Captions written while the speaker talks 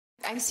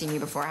I've seen you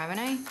before, haven't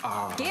I?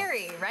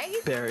 Gary, right?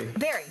 Barry.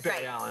 Barry,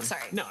 Barry right. Allen.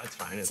 Sorry. No, it's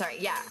fine. Sorry,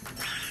 yeah.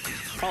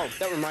 Oh,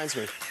 that reminds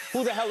me.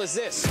 Who the hell is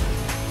this?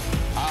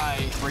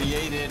 I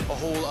created a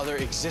whole other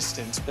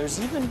existence.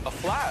 There's even a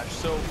Flash,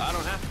 so I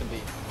don't have to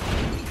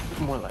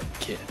be. More like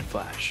Kid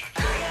Flash.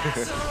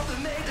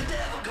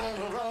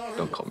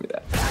 Don't call me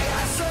that.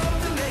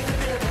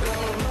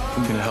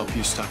 I'm gonna help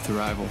you stop the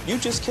rival. You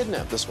just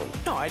kidnapped this one.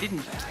 No, I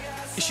didn't.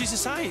 She's a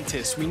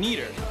scientist. We need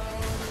her.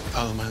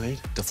 Follow my lead?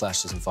 The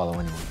Flash doesn't follow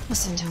anyone.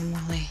 Listen to him,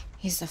 Wally.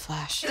 He's the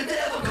Flash.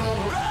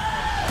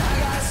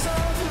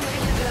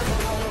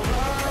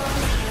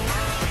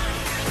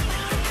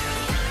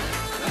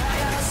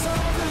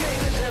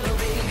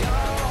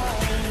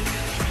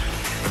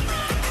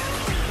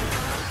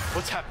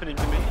 What's happening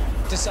to me?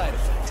 The side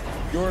effect.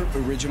 Your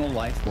original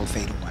life will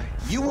fade away.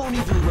 You won't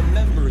even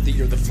remember that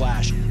you're the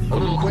Flash. A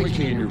little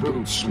quaking in your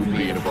boots would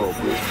be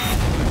inappropriate.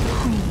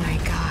 Oh my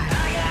God.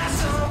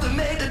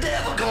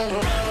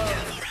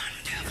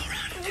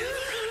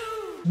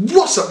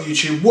 What's up,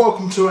 YouTube?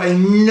 Welcome to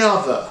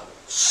another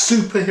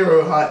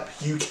Superhero Hype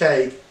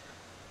UK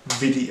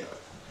video.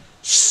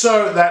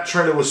 So that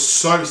trailer was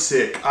so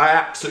sick. I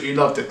absolutely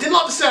loved it. Didn't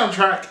like the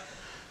soundtrack.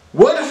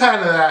 Weren't a fan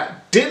of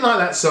that. Didn't like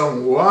that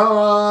song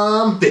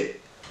one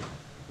bit.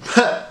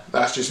 But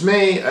that's just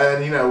me,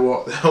 and you know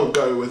what? They'll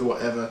go with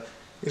whatever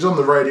is on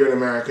the radio in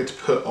America to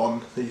put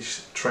on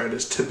these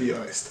trailers, to be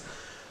honest.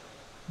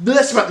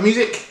 Less about the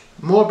music,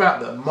 more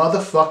about the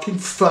motherfucking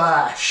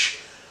Flash.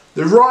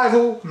 The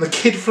rival and the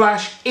Kid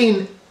Flash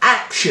in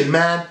action,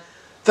 man.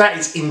 That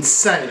is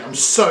insane. I'm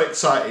so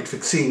excited for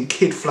seeing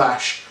Kid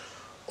Flash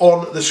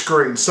on the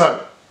screen.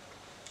 So,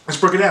 let's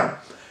break it down.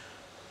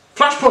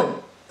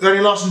 Flashpoint is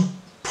only lasting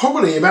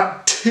probably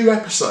about 2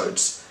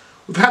 episodes.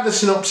 We've had the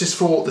synopsis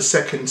for the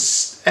second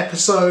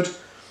episode,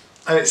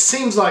 and it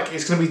seems like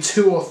it's going to be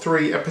 2 or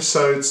 3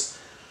 episodes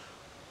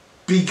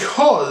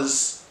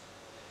because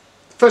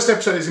the first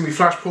episode is going to be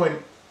Flashpoint.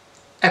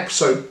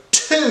 Episode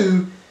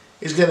 2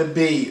 is going to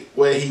be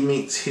where he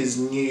meets his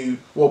new,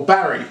 well,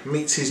 Barry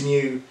meets his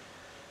new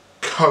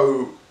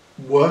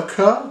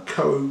co-worker,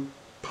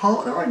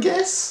 co-partner, I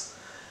guess.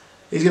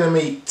 He's going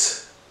to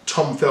meet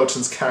Tom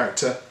Felton's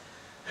character,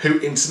 who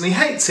instantly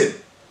hates him.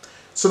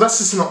 So that's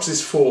the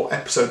synopsis for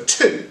episode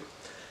 2.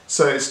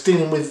 So it's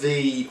dealing with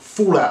the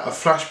fallout of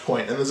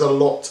Flashpoint, and there's a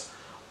lot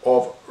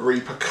of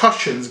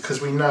repercussions,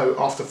 because we know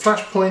after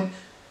Flashpoint,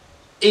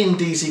 in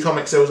DC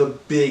Comics there was a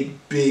big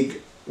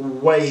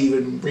wave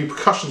and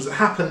repercussions that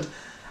happened,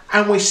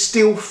 and we're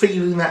still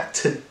feeling that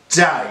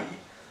today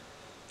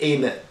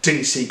in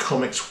DC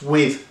Comics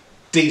with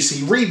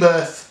DC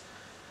Rebirth.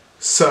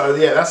 So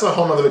yeah, that's a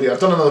whole other video. I've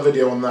done another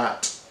video on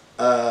that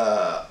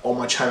on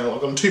my channel.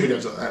 I've done 2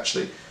 videos on that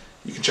actually,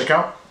 you can check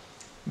out.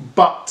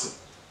 But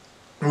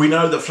we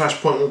know that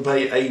Flashpoint will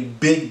be a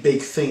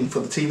big theme for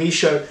the TV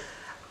show,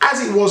 as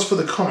it was for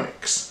the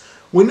comics.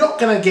 We're not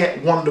going to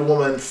get Wonder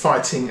Woman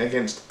fighting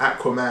against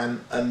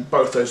Aquaman and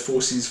both those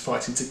forces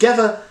fighting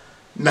together.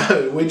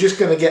 No, we're just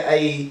going to get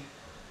an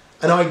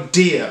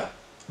idea.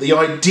 The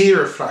idea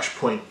of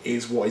Flashpoint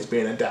is what is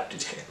being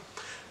adapted here.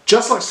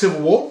 Just like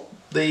Civil War,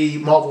 the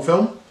Marvel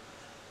film,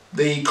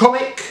 the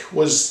comic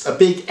was a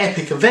big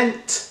epic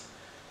event,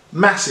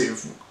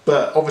 massive,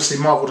 but obviously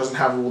Marvel doesn't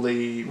have all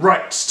the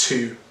rights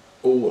to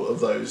all of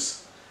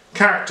those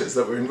characters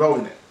that were involved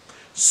in it.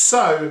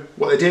 So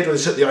what they did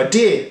was they took the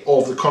idea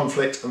of the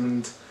conflict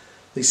and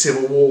the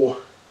Civil War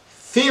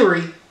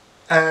theory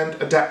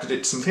and adapted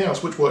it to something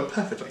else, which worked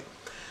perfectly.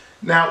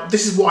 Now,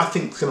 this is what I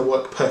think is going to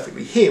work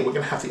perfectly here. We're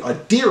going to have the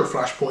idea of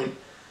Flashpoint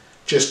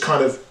just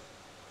kind of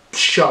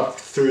shoved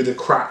through the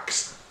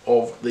cracks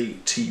of the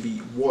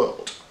TV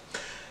world.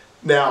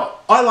 Now,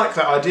 I like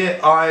that idea.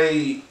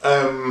 I'm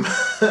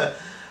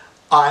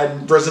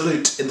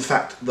resolute in the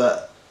fact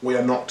that we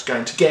are not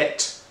going to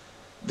get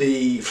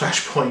the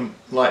Flashpoint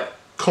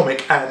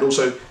comic and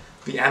also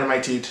the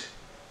animated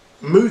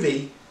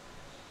movie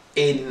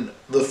in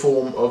the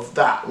form of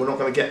that. We're not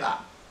going to get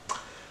that.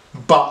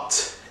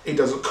 But it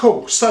does look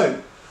cool. So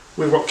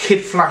we've got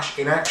Kid Flash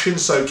in action.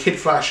 So Kid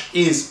Flash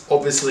is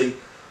obviously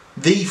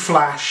the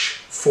Flash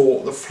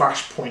for the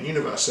Flashpoint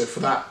universe. So for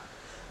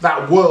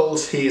that world,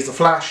 he is the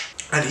Flash,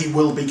 and he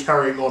will be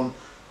carrying on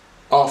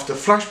after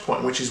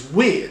Flashpoint, which is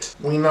weird.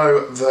 We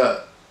know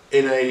that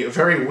in a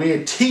very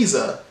weird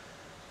teaser,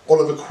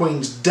 Oliver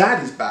Queen's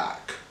dad is back.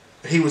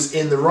 He was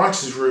in the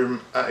writer's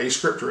room at a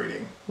script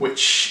reading,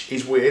 which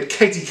is weird.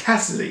 Katie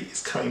Cassidy is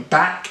coming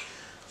back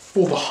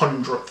for the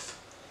 100th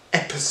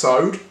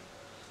episode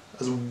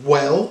as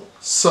well.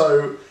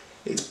 So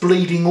it's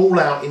bleeding all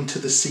out into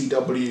the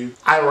CW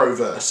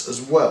Arrowverse as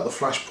well. The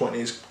Flashpoint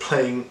is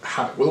playing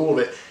havoc with all of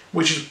it,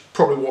 which is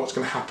probably what's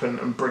going to happen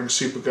and bring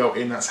Supergirl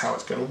in. That's how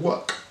it's going to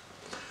work.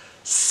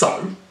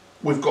 So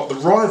we've got the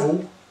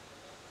rival,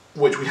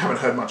 which we haven't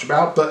heard much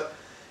about, but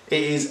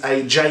it is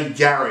a Jay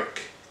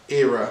Garrick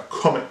era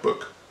comic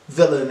book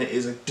villain. It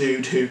is a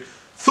dude who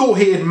thought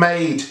he had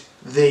made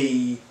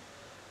the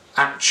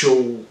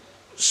actual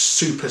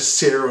super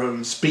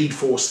serum Speed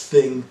Force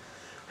thing.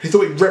 He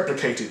thought he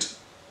replicated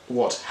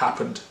what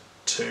happened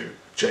to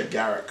Jay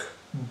Garrick.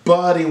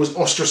 But he was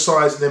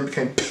ostracised and then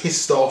became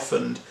pissed off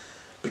and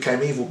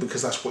became evil,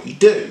 because that's what you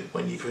do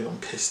when you become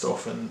pissed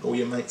off and all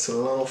your mates are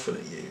laughing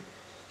at you.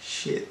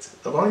 Shit,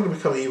 am I going to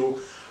become evil?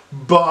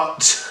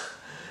 But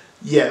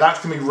yeah,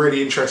 that's going to be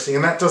really interesting,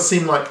 and that does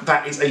seem like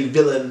that is a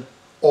villain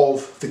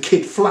of the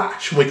Kid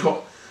Flash. We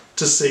got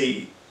to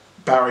see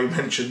Barry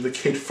mention the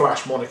Kid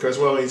Flash moniker as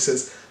well. He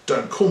says,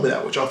 "Don't call me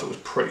that," which I thought was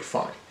pretty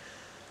funny.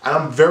 And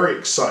I'm very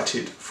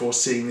excited for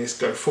seeing this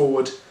go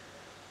forward.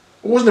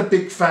 I wasn't a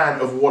big fan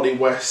of Wally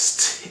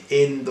West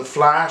in The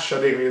Flash.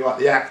 I didn't really like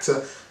the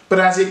actor. But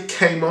as it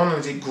came on,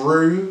 as it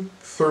grew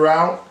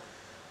throughout,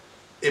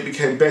 it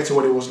became better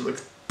when he wasn't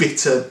the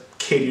bitter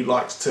kid who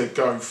likes to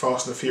go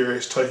Fast and the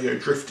Furious, Tokyo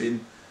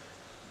drifting,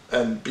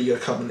 and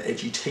become an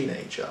edgy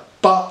teenager.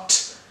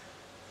 But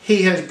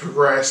he has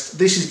progressed.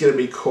 This is going to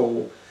be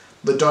cool.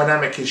 The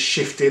dynamic has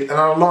shifted, and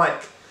I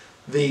like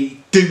the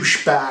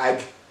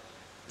douchebag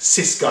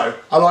Cisco.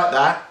 I like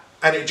that,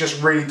 and it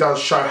just really does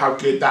show how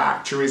good that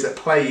actor is at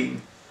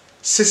playing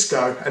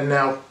Cisco, and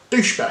now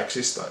douchebag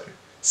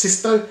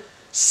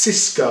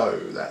Cisco,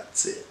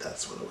 that's it,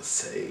 that's what I was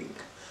saying.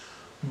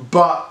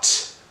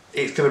 But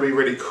it's going to be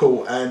really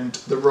cool, and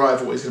the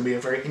rival is going to be a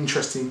very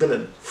interesting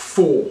villain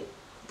for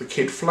the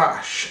Kid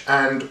Flash.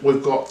 And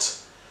we've got,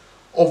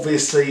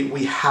 obviously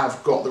we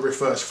have got the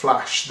Reverse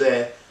Flash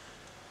there,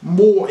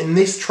 more in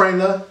this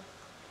trailer,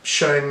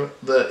 showing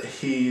that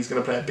he's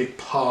going to play a big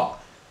part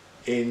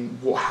in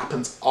what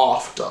happens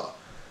after.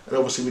 And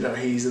obviously we know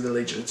he's in the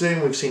Legion of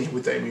Doom. We've seen him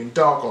with Damien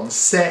Dark on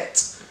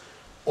set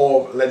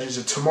of Legends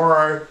of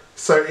Tomorrow.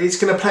 So it's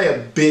going to play a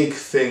big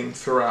thing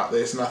throughout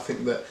this, and I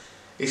think that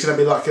it's going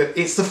to be like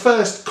it's the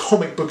first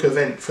comic book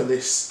event for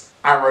this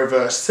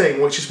Arrowverse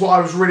thing, which is what I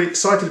was really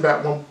excited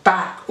about when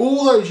back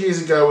all those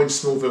years ago when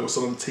Smallville was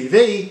on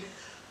TV,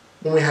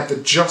 when we had the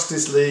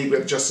Justice League, we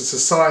had the Justice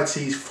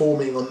Society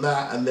forming on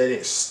that, and then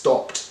it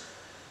stopped.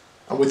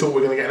 And we thought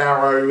we were going to get an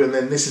Arrow, and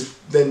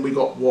then we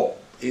got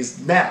what is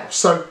now.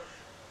 So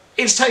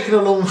it's taken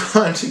a long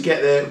time to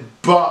get there,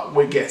 but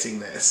we're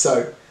getting there.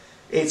 So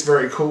it's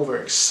very cool,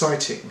 very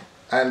exciting.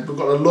 And we've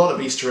got a lot of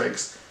Easter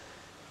eggs,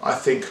 I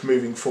think,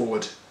 moving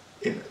forward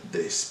in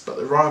this. But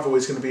the rival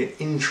is going to be an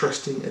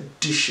interesting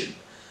addition.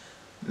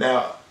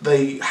 Now,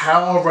 they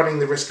are running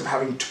the risk of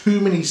having too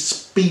many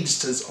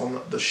speedsters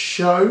on the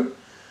show.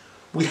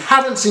 We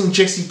haven't seen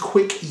Jesse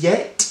Quick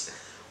yet.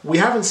 We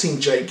haven't seen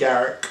Jay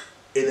Garrick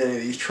in any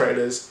of these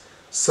trailers.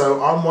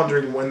 So I'm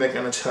wondering when they're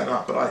going to turn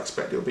up, but I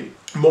expect it'll be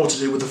more to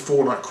do with the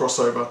Fortnite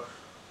crossover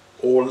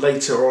or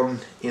later on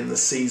in the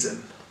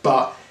season.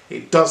 But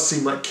it does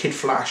seem like Kid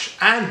Flash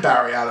and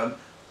Barry Allen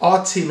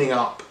are teaming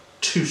up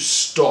to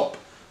stop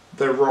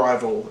their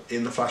rival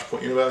in the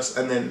Flashpoint universe.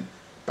 And then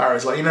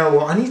Barry's like, you know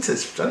what, I need to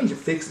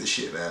fix this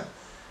shit, man.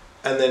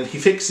 And then he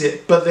fixes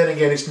it, but then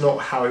again, it's not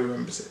how he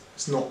remembers it.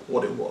 It's not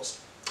what it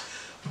was.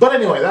 But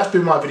anyway, that's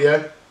been my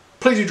video.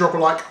 Please do drop a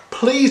like.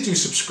 Please do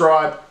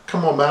subscribe.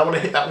 Come on, man, I want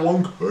to hit that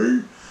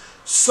 1K.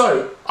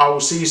 So, I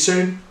will see you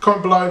soon.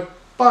 Comment below.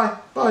 Bye.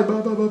 Bye,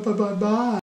 bye, bye, bye, bye, bye, bye.